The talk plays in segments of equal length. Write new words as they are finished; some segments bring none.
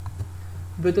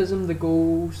Buddhism, the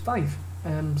goals 5.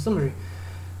 Summary.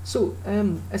 So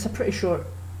it's a pretty short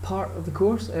part of the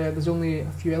course. There's only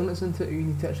a few elements into it you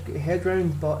need to actually get your head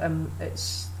around, but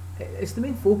it's the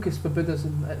main focus for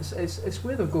Buddhism. It's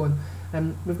where they're going.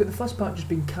 We've got the first part just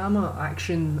being karma,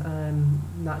 action,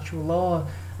 natural law.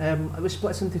 It was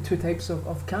splits into two types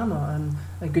of karma,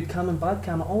 good karma and bad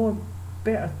karma, or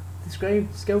better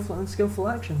described, skillful and unskillful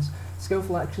actions.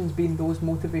 Skillful actions being those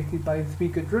motivated by the three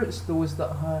good roots, those that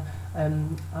are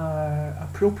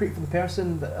appropriate for the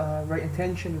person, that are right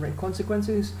intention, right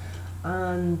consequences,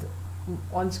 and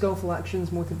unskillful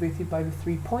actions motivated by the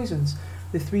three poisons.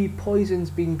 The three poisons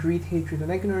being greed, hatred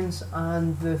and ignorance,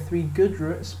 and the three good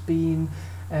roots being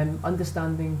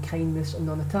understanding, kindness and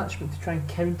non-attachment, to try and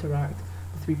counteract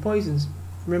the three poisons.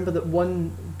 Remember that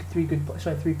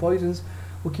three poisons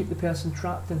will keep the person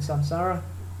trapped in samsara,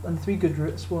 and the three good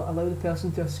roots will allow the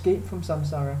person to escape from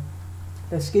samsara.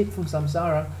 The escape from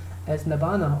samsara is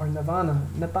nibbana or nirvana.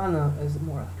 Nibbana is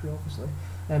more accurate, obviously.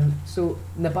 So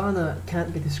nibbana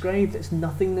can't be described. It's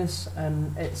nothingness.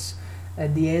 It's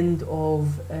the end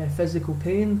of physical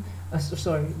pain.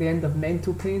 The end of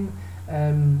mental pain.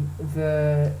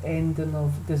 The ending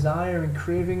of desire and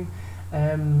craving.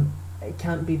 It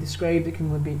can't be described. It can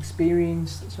only be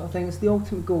experienced. So I think it's the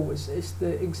ultimate goal. It's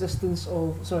the existence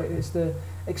of. It's the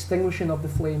extinguishing of the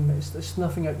flame. It's the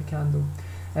snuffing out the candle.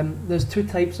 There's two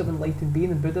types of enlightened being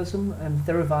in Buddhism: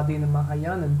 Theravadian and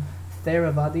Mahayanan.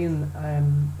 Theravadian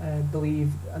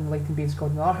believe enlightened beings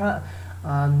called an arhat,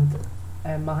 and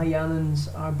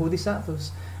Mahayanans are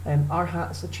bodhisattvas.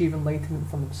 Arhats achieve enlightenment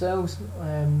for themselves.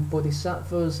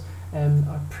 Bodhisattvas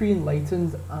are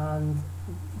pre-enlightened and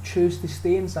choose to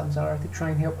stay in samsara to try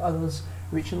and help others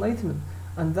reach enlightenment,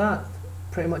 and that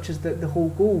pretty much is the whole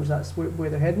goals. That's where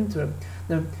they're heading to it.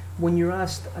 Now, when you're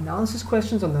asked analysis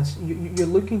questions on this, you're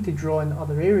looking to draw in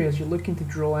other areas. You're looking to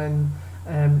draw in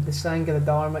the Sangha, the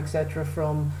Dharma, etc.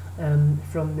 from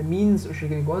the means which you're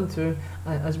going to go into,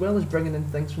 as well as bringing in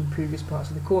things from previous parts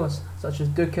of the course, such as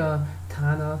dukkha,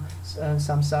 tanha,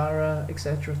 samsara,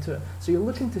 etc. to it. So you're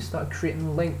looking to start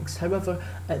creating links. However,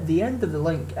 at the end of the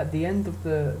link, at the end of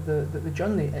the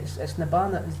journey, it's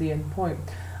nibbana is the end point,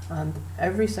 and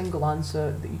every single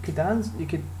answer that you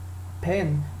could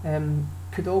pen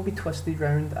could all be twisted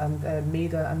round and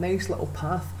made a nice little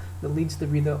path that leads the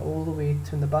reader all the way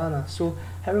to nibbana. So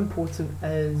how important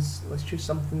is, let's choose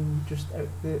something just out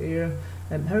the air,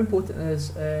 how important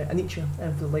is anicca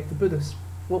for the life of the Buddhists?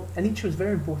 Well, anicca is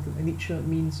very important. Anicca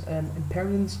means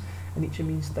impermanence. Anicca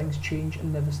means things change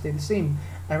and never stay the same.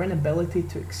 Our inability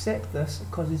to accept this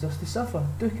causes us to suffer,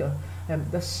 dukkha.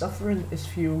 This suffering is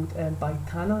fueled by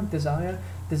tanha,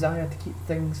 desire to keep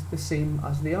things the same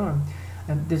as they are.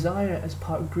 Desire is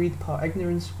part greed, part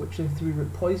ignorance, which are the three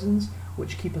root poisons,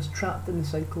 which keep us trapped in the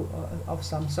cycle of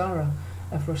samsara.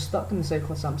 If we're stuck in the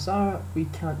cycle of samsara, we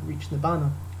can't reach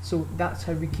nibbana. So that's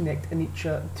how we connect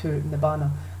anicca to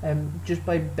nibbana, just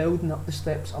by building up the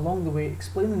steps along the way,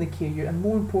 explaining the KU, and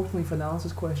more importantly for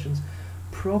analysis questions,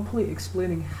 properly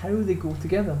explaining how they go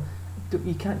together.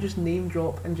 You can't just name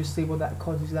drop and just say, well, that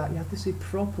causes that. You have to say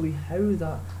properly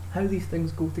how these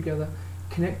things go together,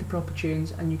 connect the proper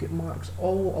chains, and you get marks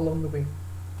all along the way.